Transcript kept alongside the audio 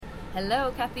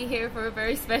Hello, Kathy here for a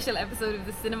very special episode of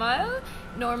The Cinemile.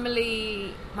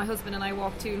 Normally, my husband and I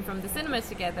walk to and from the cinema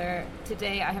together.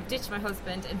 Today, I have ditched my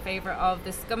husband in favour of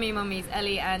the scummy mummies,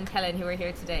 Ellie and Helen, who are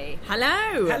here today.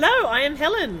 Hello! Hello, I am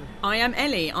Helen. I am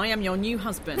Ellie. I am your new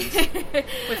husband.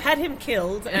 We've had him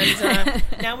killed, and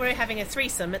now we're having a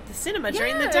threesome at the cinema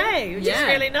during the day, which is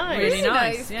really nice. Really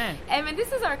nice, yeah. And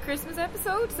this is our Christmas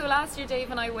episode. So last year,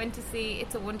 Dave and I went to see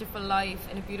It's a Wonderful Life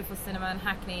in a beautiful cinema in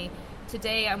Hackney.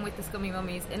 Today I'm with the Scummy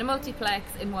Mummies in a multiplex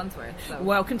in Wandsworth. So.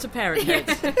 Welcome to parenthood.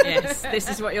 Yes, this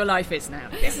is what your life is now.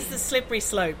 This is the slippery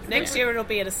slope. Next year it'll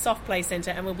be at a soft play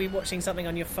centre and we'll be watching something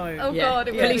on your phone. Oh God,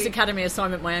 it will Police be. Academy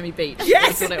assignment Miami Beach.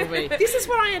 Yes! That's what it'll be. This is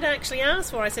what I had actually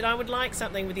asked for. I said I would like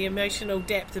something with the emotional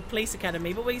depth of Police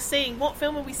Academy, but what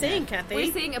film are we seeing, Kathy?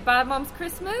 We're seeing A Bad Mom's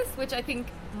Christmas, which I think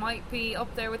might be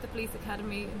up there with the Police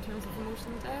Academy in terms of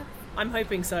emotional depth. I'm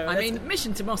hoping so. I mean,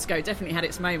 Mission to Moscow definitely had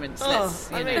its moments.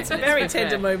 It's very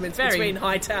tender moments between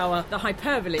Hightower. The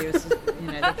hyperbole was,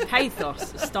 the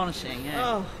pathos, astonishing.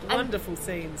 Yeah. Oh, wonderful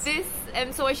scenes. This,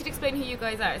 so I should explain who you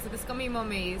guys are. So the Scummy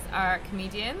Mummies are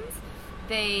comedians.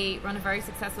 They run a very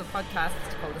successful podcast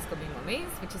called The Scummy Mummies,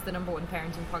 which is the #1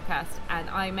 parenting podcast. And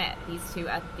I met these two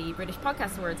at the British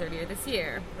Podcast Awards earlier this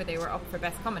year, where they were up for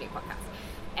Best Comedy Podcast.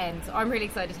 So I'm really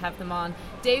excited to have them on.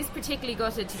 Dave's particularly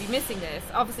gutted to be missing this.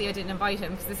 Obviously I didn't invite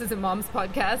him because this is a mom's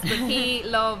podcast, but he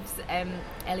loves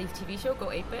Ellie's TV show, Go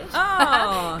 8-Bit.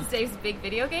 Oh. Because Dave's a big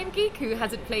video game geek who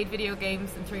hasn't played video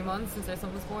games in 3 months since our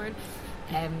son was born.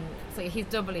 So he's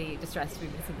doubly distressed to be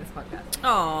missing this podcast.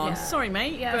 Oh, sorry,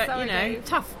 mate. Yeah, but, sorry, Dave.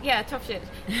 tough. Yeah, tough shit.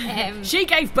 She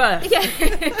gave birth. Yeah,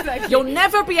 exactly. You'll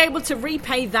never be able to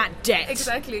repay that debt.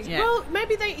 Exactly. Yeah. Well,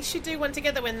 maybe they should do one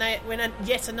together when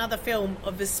yet another film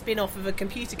of a spin-off of a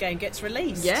computer game gets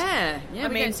released. Yeah. We're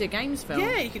going to see a games film.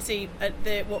 Yeah, you could see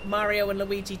Mario and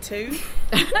Luigi 2.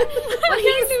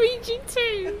 Luigi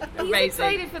 2. He's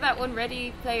excited for that one,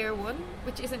 Ready Player One,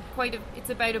 which isn't it's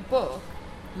about a book.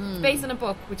 It's based on a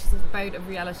book, which is about a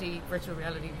virtual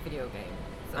reality video game.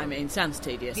 So, I mean, sounds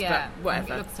tedious, yeah, but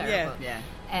whatever. It looks terrible. Yeah.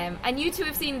 And you two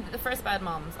have seen the first Bad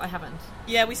Moms. I haven't.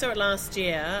 Yeah, we saw it last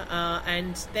year,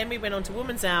 and then we went on to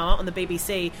Woman's Hour on the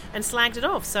BBC and slagged it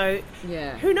off. So,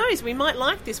 who knows? We might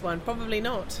like this one. Probably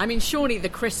not. I mean, surely the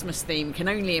Christmas theme can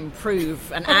only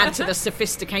improve and add to the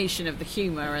sophistication of the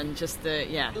humour and just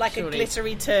like surely. A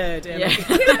glittery turd. Yeah.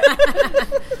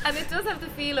 And it does have the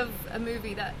feel of a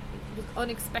movie that was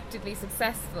unexpectedly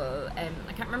successful.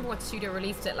 I can't remember what studio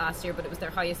released it last year, but it was their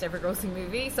highest ever grossing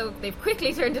movie, so they've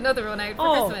quickly turned another one out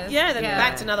for Christmas. Yeah, they've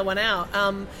backed another one out.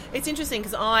 It's interesting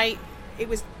because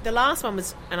the last one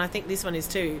was, and I think this one is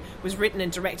too, was written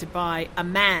and directed by a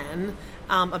man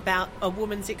about a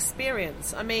woman's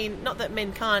experience. I mean, not that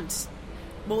men can't.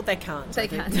 Well, they can't. They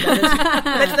can't.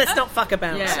 Let's not fuck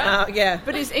about. Yeah.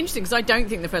 But it's interesting because I don't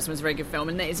think the first one's a very good film,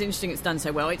 and it's interesting it's done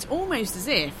so well. It's almost as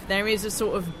if there is a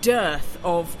sort of dearth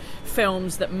of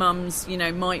films that mums,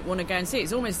 might want to go and see.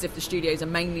 It's almost as if the studios are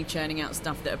mainly churning out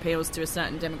stuff that appeals to a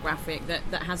certain demographic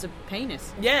that has a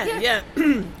penis. Yeah.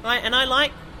 I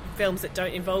like films that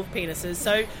don't involve penises,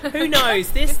 so who knows?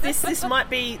 This might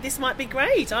be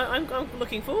great. I'm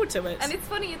looking forward to it. And it's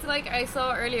funny. It's like I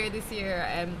saw earlier this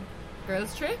year.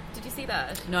 Girls Trip. Did you see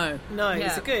that? No.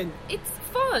 Is it good? It's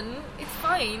fun. It's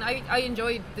fine. I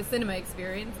enjoyed the cinema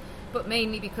experience, but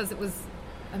mainly because it was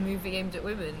a movie aimed at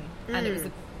women, and it was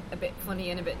a bit funny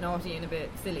and a bit naughty and a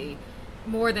bit silly,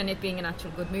 more than it being an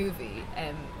actual good movie.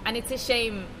 And it's a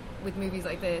shame with movies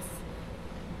like this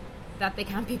that they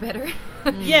can't be better.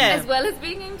 As well as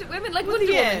being aimed at women. Like Wonder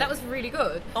Woman, that was really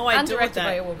good. Oh, I and adored directed that.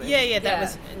 by a woman. Yeah, that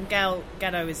was. And Gal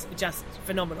Gadot is just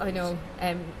phenomenal. I know.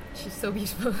 She's so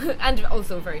beautiful and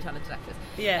also a very talented actress.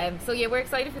 Yeah. So we're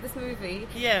excited for this movie.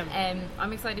 Yeah.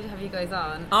 I'm excited to have you guys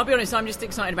on. I'll be honest, I'm just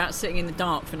excited about sitting in the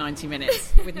dark for 90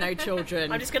 minutes with no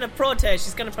children. I'm just going to prod her.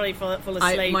 She's going to probably fall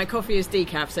asleep. My coffee is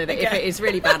decaf, so that if it is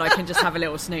really bad, I can just have a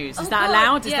little snooze. Is that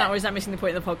allowed? Or is that missing the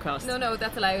point of the podcast? No,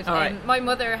 that's allowed. All right. My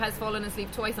mother has fallen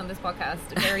asleep twice on this podcast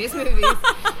in various movies,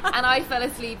 and I fell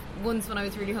asleep once when I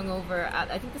was really hungover at,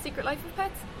 I think, The Secret Life of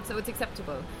Pets, so it's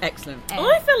acceptable. Excellent.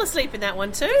 I fell asleep in that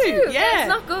one too. Yeah, it's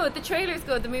not good. The trailer's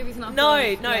good. The movie's not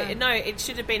good. No. It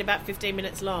should have been about 15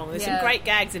 minutes long. There's some great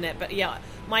gags in it, but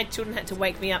my children had to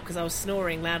wake me up because I was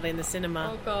snoring loudly in the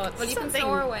cinema. Oh God! Well, you can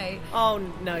snore away. Oh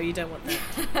no, you don't want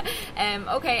that.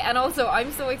 Okay, and also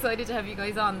I'm so excited to have you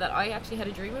guys on that I actually had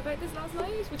a dream about this last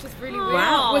night, which is really weird.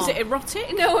 Wow, was it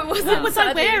erotic? No, it wasn't. What was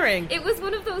I wearing? It was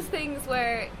one of those things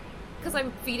where, because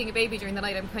I'm feeding a baby during the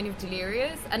night, I'm kind of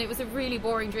delirious, and it was a really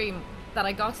boring dream that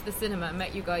I got to the cinema,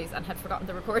 met you guys, and had forgotten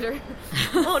the recorder.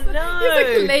 Oh no! It's like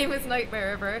the lamest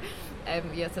nightmare ever.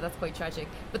 So that's quite tragic.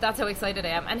 But that's how excited I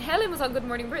am. And Helen was on Good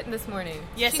Morning Britain this morning.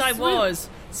 Yes, I was.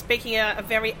 Speaking a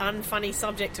very unfunny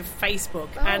subject of Facebook.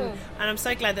 And I'm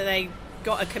so glad that they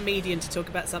got a comedian to talk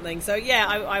about something. So,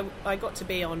 yeah, I got to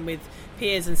be on with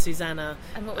Piers and Susanna.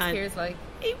 And what was Piers like?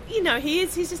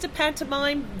 He's just a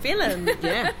pantomime villain.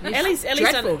 Yeah, Ellie's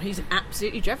dreadful. He's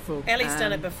absolutely dreadful. Ellie's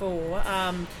done it before.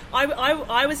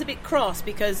 I was a bit cross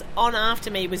because on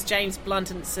after me was James Blunt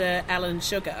and Sir Alan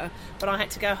Sugar, but I had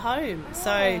to go home.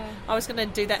 So I was going to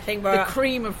do that thing where the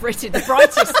cream of Britain, the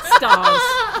brightest stars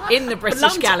in the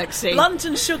British galaxy. Blunt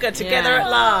and Sugar together at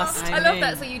last. I love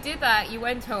that. So you did that. You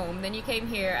went home, then you came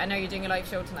here, and now you're doing a live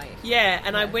show tonight. Yeah,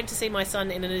 and I went to see my son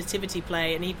in a nativity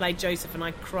play, and he played Joseph, and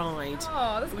I cried.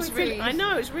 Oh, that's quite sweet. I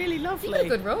know, it was really lovely. He did a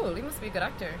good role. He must be a good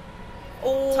actor.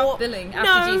 Or, top billing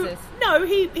after Jesus. No,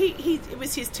 he it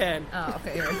was his turn. Oh,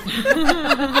 okay.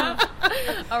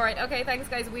 All right. Okay, thanks,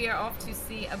 guys. We are off to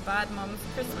see A Bad Mom's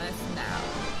Christmas now.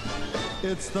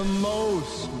 It's the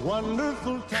most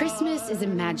wonderful time. Christmas is a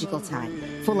magical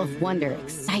time, full of wonder,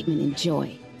 excitement, and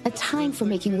joy. A time for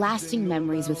making lasting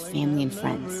memories with family and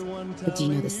friends. But do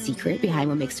you know the secret behind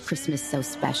what makes Christmas so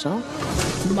special?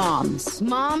 Moms.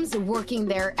 Moms are working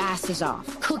their asses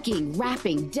off. Cooking,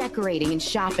 wrapping, decorating, and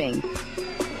shopping.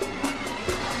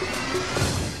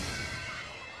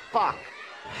 Fuck.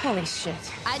 Holy shit.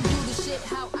 I do the shit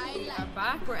how I like. We're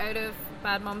back. We're out of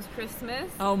Bad Mom's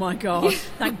Christmas. Oh my God.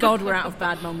 Thank God we're out of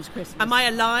Bad Mom's Christmas. Am I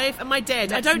alive? Am I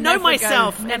dead? I don't never know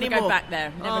myself never anymore. Go back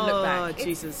there. Never look back.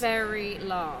 Jesus. It's very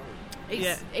long.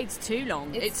 It's too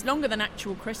long. It's longer than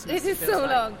actual Christmas. It is so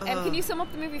long. Can you sum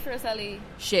up the movie for us, Ellie?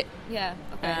 Shit. Yeah.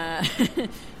 Okay.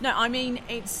 No, I mean,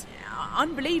 it's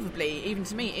unbelievably, even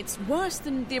to me, it's worse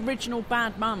than the original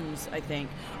Bad Mums, I think.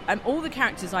 All the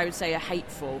characters, I would say, are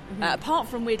hateful. Apart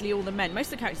from, weirdly, all the men. Most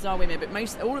of the characters are women, but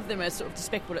all of them are sort of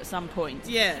despicable at some point.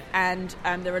 Yeah. And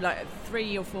there are like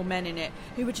 3 or 4 men in it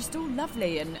who are just all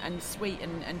lovely and sweet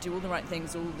and do all the right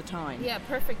things all the time. Yeah,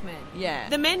 perfect men. Yeah.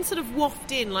 The men sort of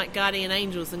waft in like guardian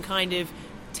angels and kind of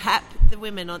tap the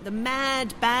women on the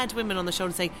bad women on the shoulder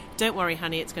and say, "Don't worry,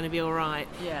 honey, it's going to be all right."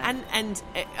 Yeah. And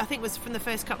I think it was from the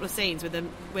first couple of scenes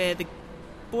where the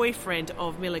boyfriend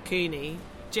of Mila Kunis,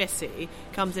 Jesse,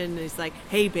 comes in and is like,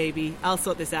 "Hey baby, I'll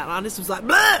sort this out." And this was like,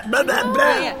 blah, blah, blah,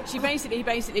 blah. Yeah, he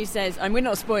basically says, and we're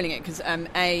not spoiling it because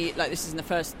A, like this is in the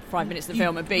first 5 minutes of the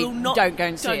film, and B, don't go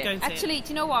and see it. Actually, do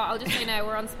you know what? I'll just say now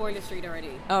we're on spoiler street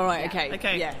already. Oh right, Yeah.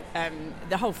 okay. Yeah.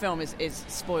 The whole film is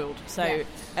spoiled. So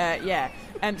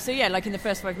so yeah, like in the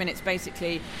first 5 minutes,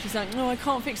 basically, she's like, "No, I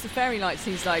can't fix the fairy lights."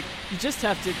 He's like, "You just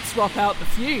have to swap out the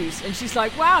fuse." And she's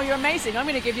like, "Wow, you're amazing. I'm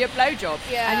going to give you a blowjob."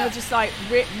 Yeah. And you're just like,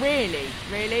 "Really?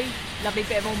 Lovely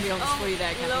bit of ambiance for you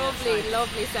there, Kathy.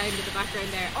 Lovely sound in the background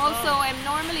there. Also,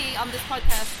 normally on this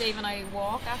podcast, Dave and I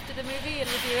walk after the movie and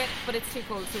review it, but it's too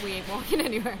cold, so we ain't walking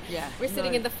anywhere. Yeah. We're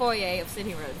sitting in the foyer of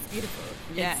City Road. It's beautiful.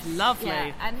 Yeah. It's lovely.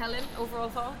 Yeah. And Helen, overall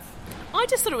thoughts? I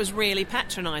just thought it was really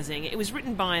patronising. It was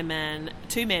written by a man,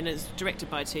 2 men, it was directed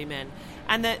by 2 men.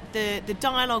 And the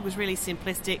dialogue was really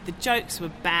simplistic, the jokes were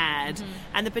bad,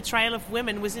 and the portrayal of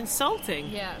women was insulting.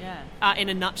 Yeah. In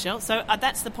a nutshell. So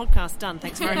that's the podcast done.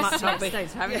 Thanks very much.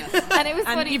 Thanks for having us. And it was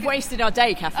funny. And you've wasted our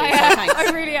day, Kathy, so I thanks.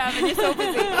 I really have, and you're so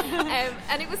busy.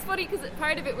 And it was funny because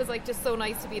part of it was like just so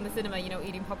nice to be in the cinema,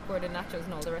 eating popcorn and nachos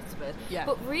and all the rest of it. Yeah.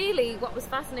 But really, what was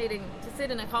fascinating to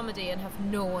sit in a comedy and have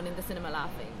no one in the cinema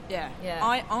laughing. Yeah.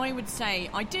 I would say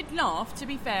I did laugh. To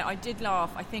be fair, I did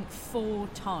laugh. I think 4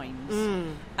 times.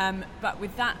 But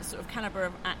with that sort of calibre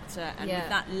of actor and with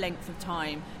that length of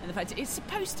time and the fact that it's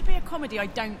supposed to be a comedy, I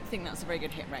don't think that's a very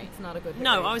good hit rate. It's not a good hit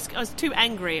No, rate. I was too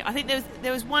angry. I think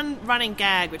there was one running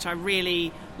gag which I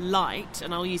really liked,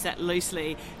 and I'll use that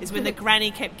loosely, is when the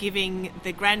granny kept giving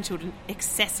the grandchildren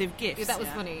excessive gifts. Yeah, that was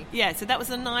funny. Yeah, so that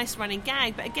was a nice running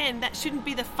gag, but again, that shouldn't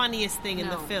be the funniest thing in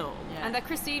the film. Yeah. And that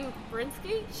Christine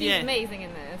Baranski, she's Yeah. amazing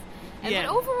in this. Yeah.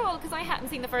 But overall, because I hadn't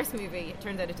seen the first movie, it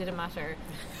turns out it didn't matter.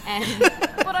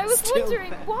 But I was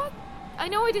wondering, what... I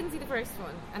know I didn't see the first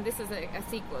one, and this is a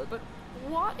sequel, but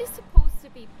what is supposed to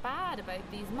be bad about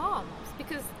these moms?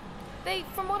 Because they,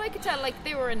 from what I could tell, like,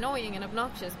 they were annoying and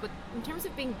obnoxious, but in terms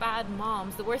of being bad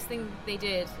moms, the worst thing they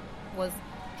did was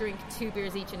drink 2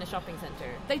 beers each in a shopping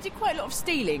centre. They did quite a lot of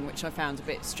stealing, which I found a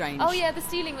bit strange. Oh yeah, the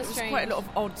stealing was There was strange. quite a lot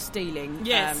of odd stealing.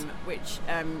 Yes. Which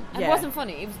It wasn't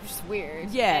funny. It was just weird.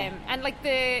 Yeah. And like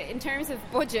in terms of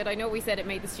budget, I know we said it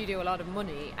made the studio a lot of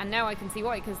money, and now I can see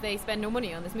why, because they spend no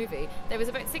money on this movie. There was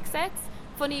about 6 sets.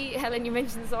 Funny, Helen, you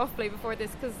mentioned soft play before this,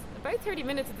 because about 30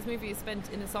 minutes of this movie is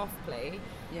spent in a soft play.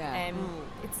 Yeah.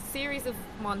 It's a series of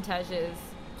montages.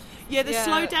 Yeah, the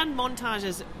slow down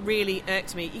montages really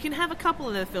irked me. You can have a couple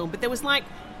in the film, but there was like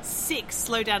 6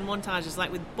 slow down montages,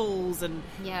 like with balls and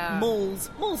malls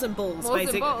and balls, Malls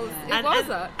basically, and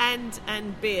balls.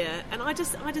 and beer. And I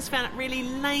just found it really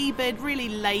laboured, really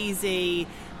lazy.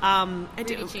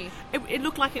 Really cheap. It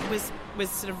looked like it was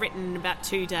sort of written in about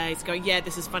 2 days, going, yeah,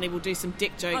 this is funny, we'll do some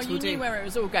dick jokes. You knew where it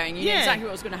was all going. You knew Yeah. exactly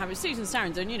what was going to happen. Susan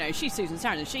Sarandon, she's Susan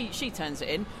Sarandon. She turns it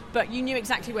in, but you knew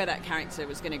exactly where that character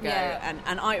was going to go. Yeah.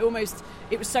 And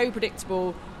it was so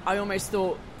predictable. I almost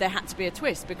thought there had to be a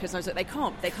twist, because I was like, they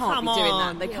can't be doing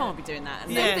that. They can't be doing that.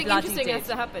 And they Something bloody interesting did. has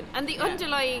to happen. And the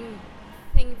underlying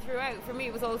thing throughout for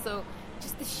me was also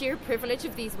just the sheer privilege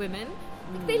of these women.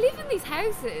 Like, they live in these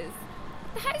houses.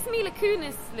 The house Mila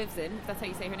Kunis lives in, if that's how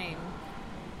you say her name,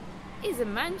 is a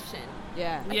mansion.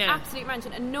 Yeah. Like, Yeah. absolute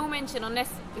mansion. And no mention, unless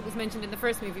it was mentioned in the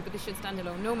first movie, but this should stand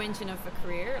alone, no mention of a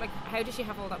career. Like, how does she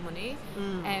have all that money?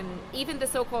 Even the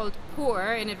so-called poor,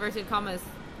 in inverted commas,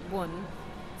 one,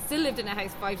 still lived in a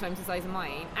house 5 times the size of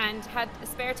mine and had a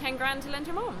spare 10 grand to lend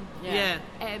her mum. Yeah.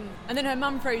 And then her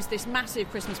mum throws this massive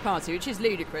Christmas party, which is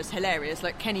ludicrous, hilarious.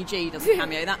 Like Kenny G does a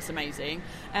cameo, that's amazing.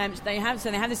 They have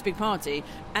this big party,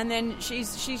 and then she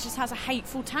just has a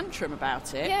hateful tantrum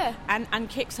about it, and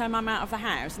kicks her mum out of the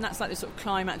house, and that's like the sort of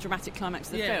dramatic climax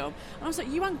of the film. And I was like,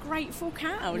 you ungrateful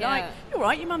cow! Yeah. Like, you're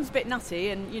right, your mum's a bit nutty,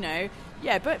 and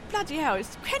yeah, but bloody hell,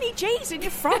 it's Kenny G's in your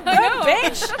front room, I know.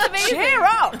 bitch. That's amazing. Cheer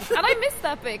up! And I missed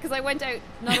that bit because I went out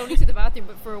not only to the bathroom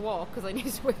but for a walk because I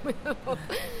needed to wake my up.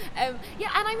 And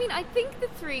I mean, I think the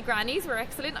 3 grannies were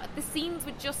excellent. The scenes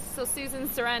with so Susan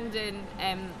Sarandon,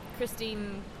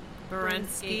 Christine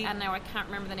Baranski, and now I can't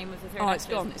remember the name of the third Oh, it's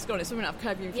actress. gone. It's gone. It's something out of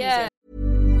Curb Your Enthusiasm. Yeah.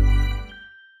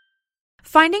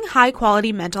 Finding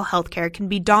high-quality mental health care can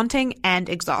be daunting and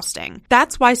exhausting.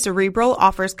 That's why Cerebral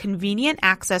offers convenient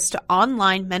access to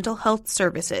online mental health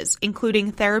services,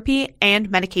 including therapy and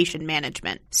medication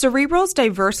management. Cerebral's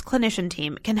diverse clinician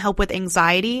team can help with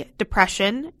anxiety,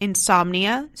 depression,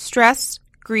 insomnia, stress,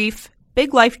 grief,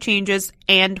 big life changes,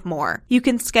 and more. You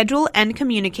can schedule and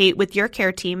communicate with your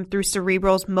care team through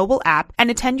Cerebral's mobile app and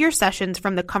attend your sessions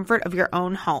from the comfort of your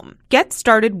own home. Get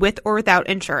started with or without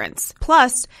insurance.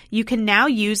 Plus, you can now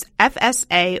use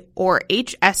FSA or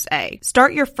HSA.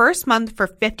 Start your first month for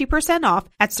 50% off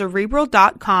at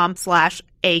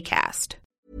Cerebral.com/ACAST.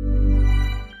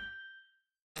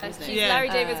 She's Yeah. Larry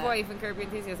David's wife in Curb Your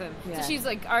Enthusiasm. Yeah. So she's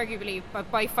like arguably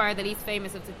by far the least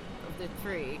famous of the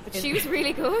 3. But she was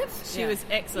really good. She was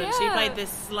excellent. She Yeah. played this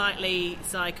slightly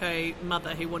psycho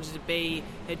mother who wanted to be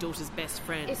her daughter's best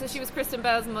friend. So she was Kristen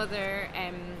Bell's mother,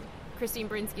 Christine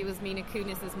Baranski was Mila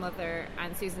Kunis' mother,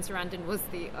 and Susan Sarandon was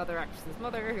the other actress's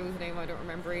mother, whose name I don't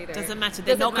remember either. Doesn't matter.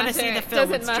 They're not going to see the film.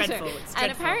 Doesn't It's matter. dreadful. It's And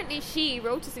dreadful. apparently she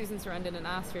wrote to Susan Sarandon and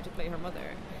asked her to play her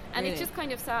mother. And Really? it's just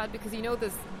kind of sad because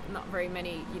there's not very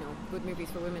many good movies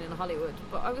for women in Hollywood.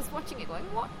 But I was watching it going,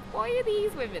 why are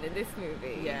these women in this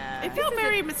movie? Yeah. It felt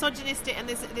very misogynistic, and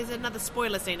there's another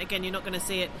spoiler scene. Again, you're not going to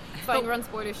see it. Fine, But we're on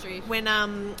Spoiler Street. when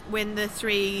the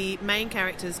 3 main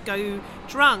characters go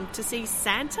drunk to see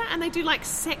Santa, and they do like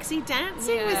sexy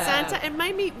dancing with Yeah. Santa, it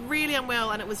made me really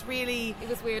unwell, and it was really It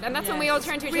was weird. And that's when Yeah. we all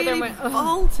turned to each really other and went, oh.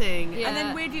 revolting. Yeah. And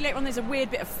then weirdly later on, there's a weird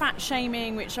bit of fat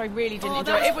shaming, which I really didn't Oh,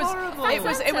 enjoy. that It was was horrible. it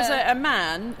was a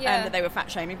man Yeah. that they were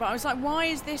fat shaming, but I was like, why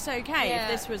is this okay? Yeah.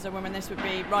 If this was a woman, this would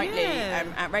be rightly Yeah.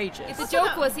 outrageous. The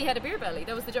joke was he had a beer belly.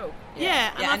 That was the joke.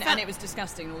 Yeah, Yeah, I and felt- it was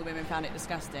disgusting. All the women found it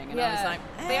disgusting, and Yeah. I was like,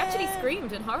 They actually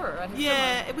screamed in horror at his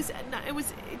Yeah, stomach.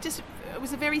 it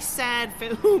was a very sad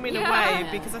film in a Yeah. way,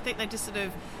 because I think they just sort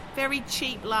of very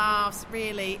cheap laughs,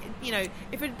 really. If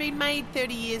it had been made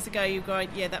 30 years ago, you'd go,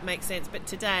 yeah, that makes sense. But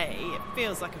today, it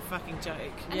feels like a fucking joke.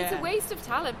 And it's a waste of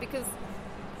talent because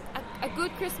a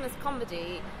good Christmas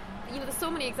comedy, there's so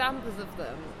many examples of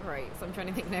them. Right, so I'm trying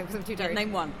to think now because I'm too tired.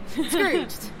 name one.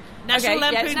 Scrooged. National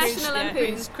Okay, yes. Lampoon's National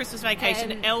Lampoon's Christmas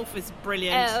Vacation. Elf is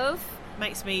brilliant. Elf.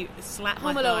 Makes me slap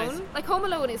Home my thighs. Alone. Like Home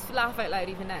Alone is laugh out loud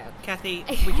even now. Kathy,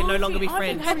 we can no longer be I think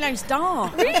friends. Home Alone's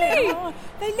dark. Really? Oh,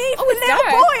 they leave Oh, the it's little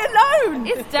dark. boy alone.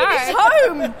 It's dark. It's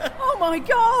home. Oh my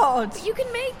god. You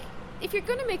can make, if you're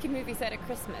going to make a movie set at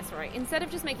Christmas, right, instead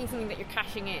of just making something that you're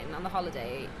cashing in on the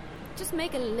holiday, just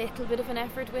make a little bit of an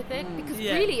effort with it. Because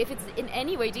Yeah. really, if it's in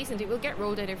any way decent, it will get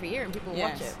rolled out every year and people will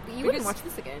watch Yes. it. But you wouldn't Because watch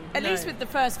this again. At No. least with the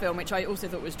first film, which I also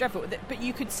thought was dreadful, but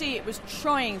you could see it was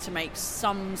trying to make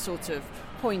some sort of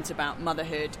point about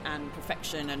motherhood and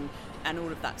perfection and all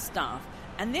of that stuff.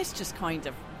 And this just kind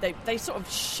of, they sort of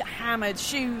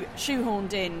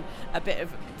shoehorned in a bit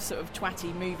of sort of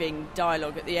twatty moving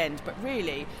dialogue at the end, but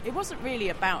really, it wasn't really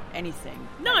about anything.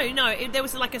 No, there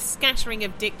was like a scattering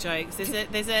of dick jokes.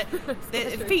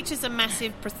 It features a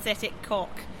massive prosthetic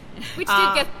cock. Which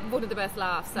did get one of the best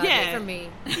laughs, sadly, Yeah. from me.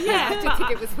 Yeah, I did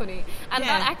think it was funny. And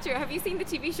Yeah. that actor, have you seen the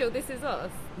TV show This Is Us?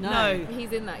 No.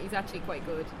 He's in that. He's actually quite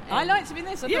good. I liked him in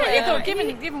this. I thought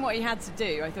given what he had to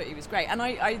do, I thought he was great. And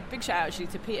I big shout out actually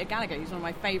to Peter Gallagher, who's one of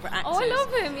my favourite actors. Oh, I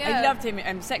love him, yeah. I loved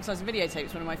him. Sex, Lies and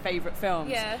Videotapes, one of my favourite films.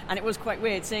 Yeah. And it was quite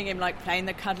weird seeing him like playing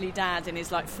the cuddly dad in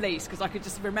his like fleece, because I could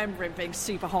just remember him being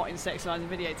super hot in Sex, Lies and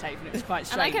Videotape, and it was quite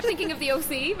strange. And I kept thinking of the OC.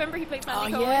 Remember he played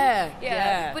Sandy Cohen?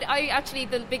 Yeah. But I actually,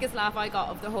 the biggest laugh I got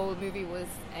of the whole movie was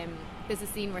there's a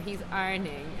scene where he's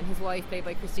ironing and his wife, played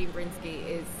by Christine Brinsky,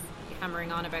 is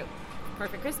hammering on about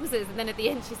perfect Christmases, and then at the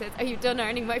end she says, "Are you done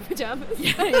ironing my pajamas?"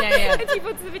 Yeah. And she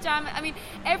puts the pajama. I mean,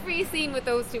 every scene with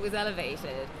those two was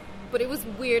elevated, but it was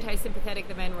weird how sympathetic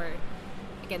the men were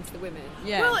against the women.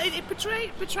 Yeah. Well, it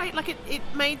portrayed like it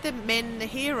made the men the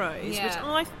heroes, Yeah. which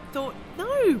I thought, no,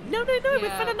 we've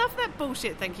Yeah. had enough of that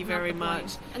bullshit. Thank you very Not the much.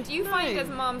 point. And do you find, as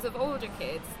moms of older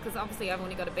kids, because obviously I've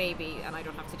only got a baby and I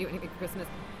don't have to do anything for Christmas,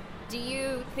 do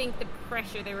you think the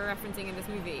pressure they were referencing in this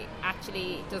movie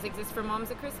actually does exist for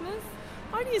moms at Christmas?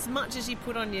 Only as much as you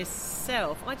put on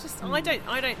yourself. I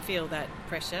don't feel that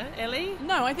pressure, Ellie.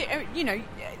 No, I think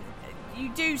you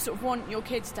do sort of want your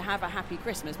kids to have a happy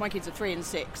Christmas. My kids are 3 and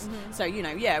 6, so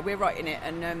we're right in it,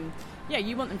 and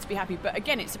you want them to be happy. But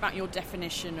again, it's about your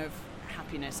definition of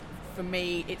happiness. For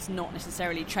me, it's not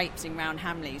necessarily traipsing around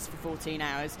Hamleys for 14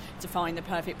 hours to find the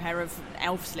perfect pair of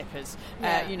elf slippers.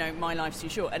 Yeah. My life's too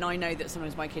short, and I know that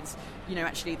sometimes my kids,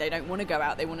 actually they don't want to go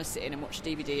out. They want to sit in and watch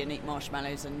DVD and eat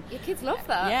marshmallows. And Your kids love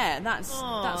that. yeah,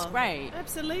 that's great.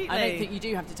 Absolutely. I don't think you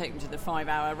do have to take them to the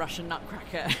 5-hour Russian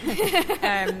Nutcracker.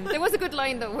 There was a good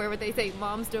line though where they say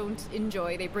moms don't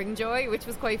enjoy, they bring joy, which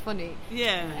was quite funny.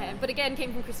 Yeah. But again,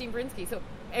 came from Christine Brinsky, so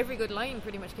every good line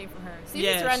pretty much came from her. Susan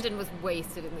Yes. Sarandon was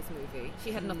wasted in this movie.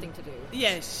 She had nothing to do.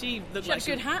 Yeah, she looked She like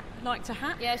had a good hat, liked a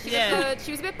hat. Yeah, she Yeah. was good.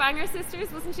 She was a bit Banger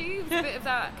Sisters, wasn't she? It was a bit of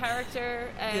that character.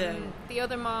 Yeah. The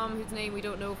other mom, whose name we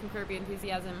don't know from Curb Your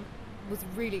Enthusiasm, was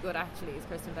really good actually, as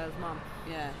Kristen Bell's mom.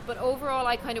 Yeah. But overall,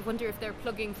 I kind of wonder if they're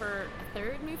plugging for a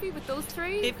third movie with those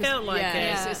three. It felt like it.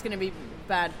 Yeah. It's going to be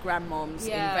bad grandmoms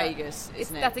in Vegas,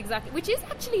 isn't it? That's exactly, which is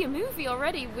actually a movie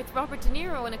already with Robert De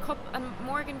Niro and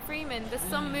Morgan Freeman. There's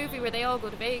some movie where they all go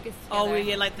to Vegas together. Oh,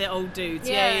 yeah, like the old dudes.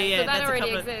 So Yeah. that That's a already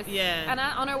couple exists. yeah. And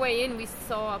on our way in, we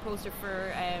saw a poster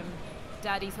for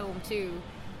Daddy's Home 2,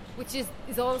 which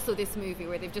is also this movie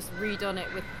where they've just redone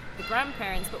it with the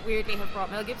grandparents, but weirdly have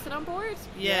brought Mel Gibson on board.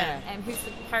 Yeah. Who's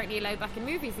apparently allowed back in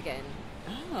movies again.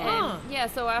 Oh.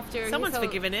 So after Someone's his whole-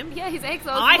 forgiven him. Yeah, his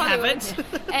exile. I to Hollywood.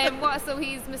 haven't. So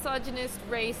he's misogynist,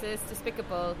 racist,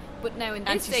 despicable, but now in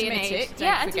this day and age, Anti-Semitic,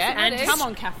 don't forget. anti-Semitic. Come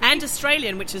on, Catherine. And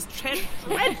Australian, which is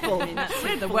dreadful.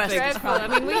 That's the worst. Dreadful. I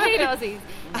mean, we hate Aussies.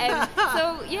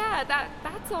 So yeah,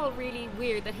 that's all really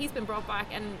weird that he's been brought back.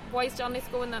 And why is John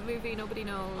Lithgow in that movie? Nobody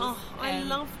knows. Oh, I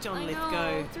love John I Lithgow.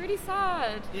 know, it's really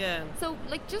sad. Yeah. So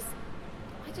I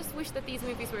just wish that these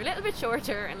movies were a little bit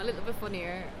shorter and a little bit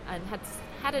funnier and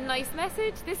had a nice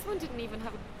message. This one didn't even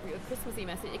have a real Christmassy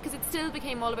message because it still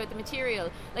became all about the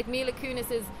material. Like Mila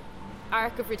Kunis's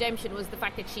arc of redemption was the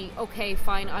fact that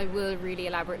I will really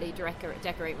elaborately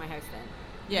decorate my house then.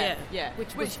 Yeah.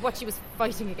 Which was what she was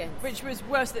fighting against. Which was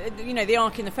worse. The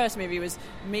arc in the first movie was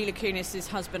Mila Kunis's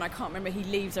husband. I can't remember. He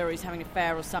leaves her, or he's having an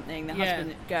affair or something. The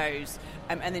husband goes,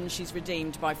 and then she's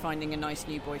redeemed by finding a nice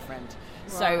new boyfriend.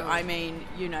 Right. So I mean,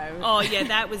 Oh yeah,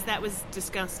 that was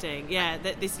disgusting. Yeah,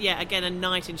 again, a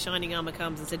knight in shining armour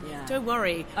comes and said, "Don't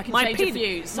worry, I can my change your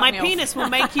views. My penis will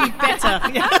make you better."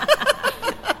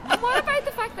 What about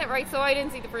the fact that, so I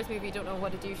didn't see the first movie, don't know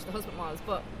what a douche the husband was,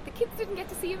 but the kids didn't get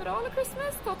to see him at all at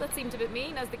Christmas? Thought that seemed a bit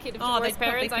mean. As the kid of divorced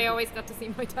parents, I always got to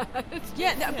see my dad.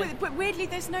 But weirdly,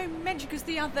 there's no mention, because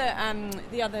the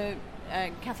other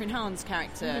Catherine Hahn's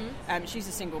character, she's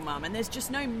a single mum, and there's just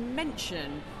no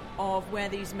mention of where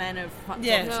these men have fucked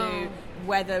off to,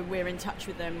 whether we're in touch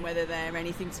with them, whether they're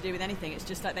anything to do with anything. It's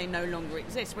just like they no longer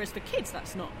exist. Whereas for kids,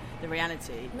 that's not the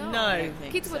reality. No.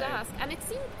 Kids would ask. And it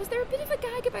seemed, was there a bit of a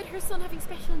gag about her son having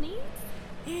special needs?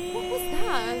 What was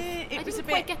that? I didn't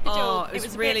quite get the joke. It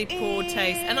was really poor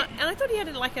taste, and I thought he had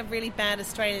a really bad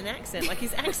Australian accent. Like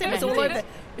his accent was all over.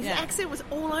 His accent was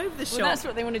all over the shop. Well, that's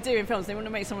what they want to do in films. They want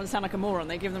to make someone sound like a moron.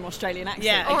 They give them Australian accent.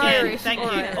 Yeah, or again, Irish. thank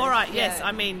or you. Irish. All right, yes. Yeah.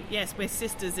 I mean, yes, we're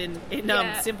sisters in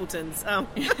Simpletons.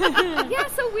 Yeah,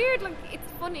 so weird. Like,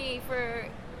 it's funny for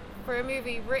a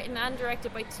movie written and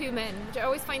directed by two men, which I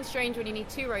always find strange when you need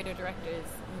two writer-directors.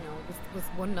 Was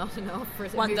one not enough for a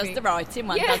movie? One does the writing,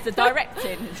 one does the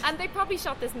directing. And they probably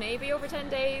shot this maybe over 10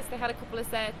 days. They had a couple of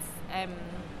sets.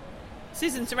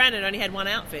 Susan Sarandon only had one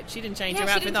outfit. She didn't change her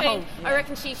outfit the whole. I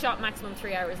reckon she shot maximum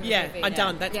 3 hours in the movie. I'm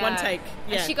done. That's one take.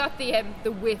 Yeah. And she got the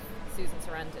width Susan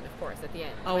Sarandon, of course, at the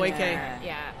end. Oh, okay.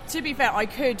 Yeah. To be fair, I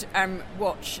could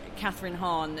watch Catherine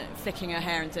Hahn flicking her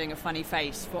hair and doing a funny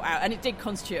face for hours, and it did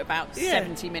constitute about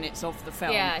 70 minutes of the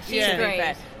film. Yeah, she's great.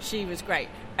 Fair. She was great.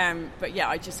 But yeah,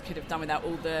 I just could have done without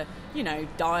all the,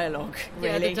 dialogue, really.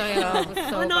 Yeah, the dialogue was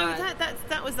so bad.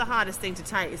 That was the hardest thing to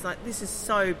take. It's like, this is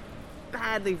so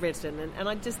badly written, and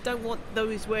I just don't want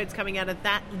those words coming out of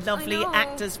that lovely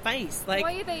actor's face. Like,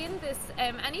 why are they in this?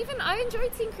 And even I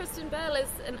enjoyed seeing Kristen Bell as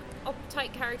an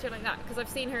uptight character like that, because I've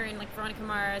seen her in like Veronica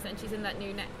Mars, and she's in that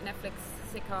new Netflix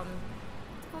sitcom.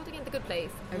 It's called again The Good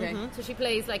Place. Okay. So she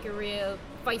plays like a real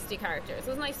feisty character. So it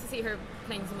was nice to see her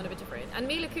playing someone a bit different. And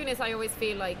Mila Kunis, I always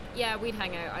feel like, yeah, we'd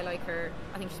hang out. I like her.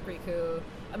 I think she's pretty cool.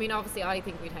 I mean, obviously, I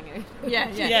think we'd hang out.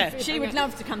 Yeah. She would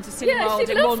love to come to Cineworld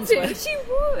in Wandsworth. She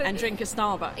would. And drink a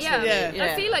Starbucks. Yeah.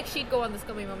 I feel like she'd go on the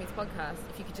Scummy Mummies podcast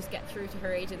if you could just get through to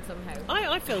her agent somehow.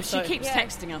 I feel so. She keeps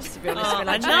texting us, to be honest. We're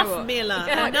like, enough, Mila.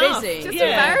 Yeah. Enough. Busy. Just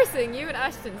embarrassing. You and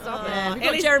Ashton, stop it. We've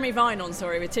got Jeremy Vine on,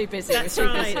 sorry, we're too busy. That's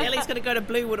right. Ellie's going to go to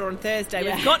Bluewater on Thursday.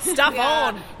 We've got stuff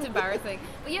on. It's embarrassing.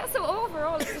 But yeah, so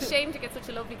overall, it's a shame to get such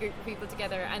a lovely group of people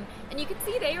together, and you could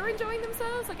see they were enjoying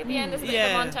themselves. Like at the end, there's a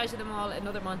bit of a montage of them all,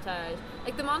 another montage.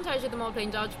 Like the montage of them all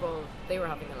playing dodgeball, they were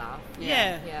having a laugh.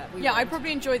 I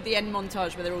probably enjoyed the end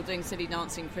montage where they're all doing silly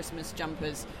dancing Christmas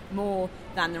jumpers more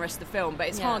than the rest of the film, but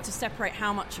it's hard to separate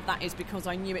how much of that is because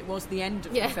I knew it was the end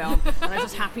of the film and I was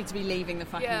just happy to be leaving the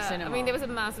fucking cinema. I mean, there was a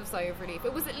massive sigh of relief.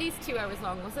 It was at least 2 hours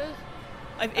long, was it?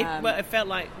 It felt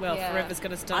like, forever's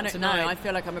going to start tonight. I don't know. I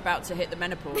feel like I'm about to hit the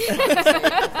menopause.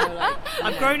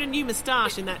 I've grown a new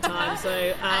moustache in that time, so...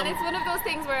 and it's one of those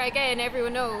things where, again,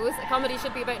 everyone knows a comedy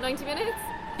should be about 90 minutes.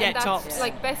 Yeah, tops.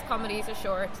 Like, best comedies are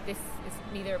short. This is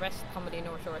neither best comedy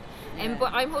nor short.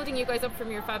 But I'm holding you guys up from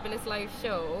your fabulous live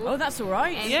show. Oh, that's all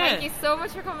right. Thank you so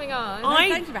much for coming on.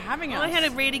 Thank you for having us. I had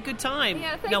a really good time.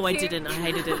 Yeah, I didn't. I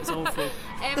hated it. It was awful.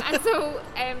 And so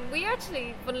we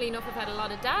actually, funnily enough, have had a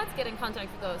lot of dads get in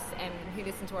contact with us who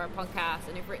listen to our podcast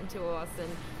and who've written to us, and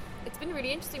it's been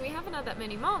really interesting. We haven't had that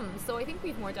many mums, so I think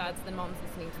we've more dads than mums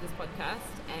listening to this podcast.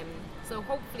 So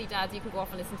hopefully, dads, you can go off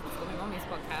and listen to the Scummy Mummies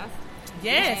podcast.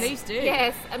 Yes, please do.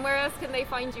 Yes, and where else can they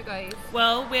find you guys?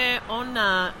 Well, we're on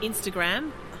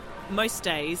Instagram most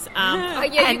days. You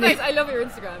guys, I love your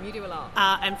Instagram. You do a lot.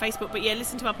 And Facebook. But yeah,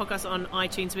 listen to our podcast on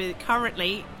iTunes. We're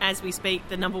currently, as we speak,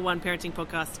 the #1 parenting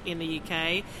podcast in the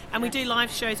UK. And we do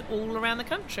live shows all around the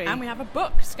country. And we have a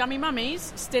book, Scummy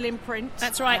Mummies, still in print.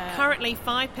 That's right. Currently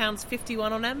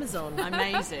 £5.51 on Amazon.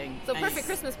 Amazing. So perfect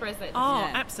Christmas present. Oh,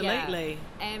 absolutely.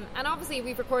 Yeah. And obviously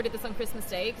we've recorded this on Christmas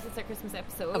Day because it's our Christmas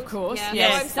episode. Of course. Yeah.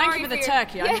 Yes. So Thank you for the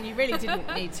turkey. I mean, you really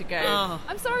didn't need to go.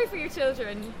 I'm sorry for your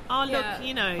children. Oh, look,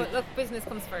 But look, business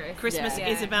comes first. Christmas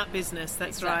is about business.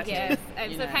 That's right. Yes.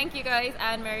 So thank you guys,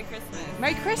 and Merry Christmas.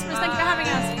 Merry Christmas. Thank you for having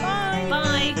us.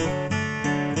 Bye. Bye.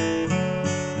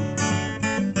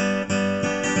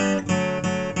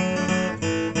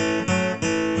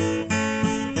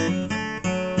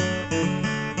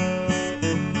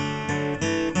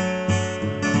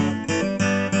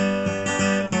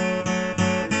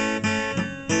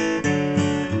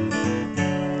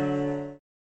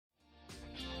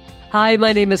 Hi,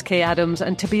 my name is Kay Adams,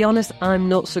 and to be honest, I'm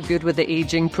not so good with the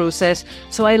ageing process,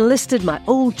 so I enlisted my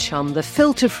old chum, the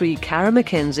filter-free Cara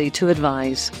McKenzie, to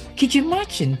advise. Could you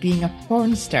imagine being a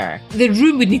porn star? The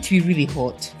room would need to be really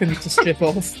hot for me to strip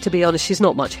off. To be honest, she's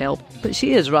not much help, but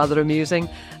she is rather amusing.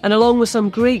 And along with some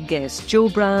great guests, Joe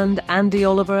Brand, Andy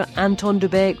Oliver, Anton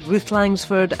Dubek, Ruth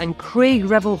Langsford and Craig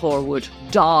Revel-Horwood,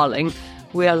 darling,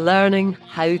 we are learning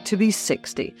how to be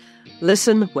 60.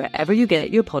 Listen wherever you get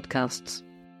your podcasts.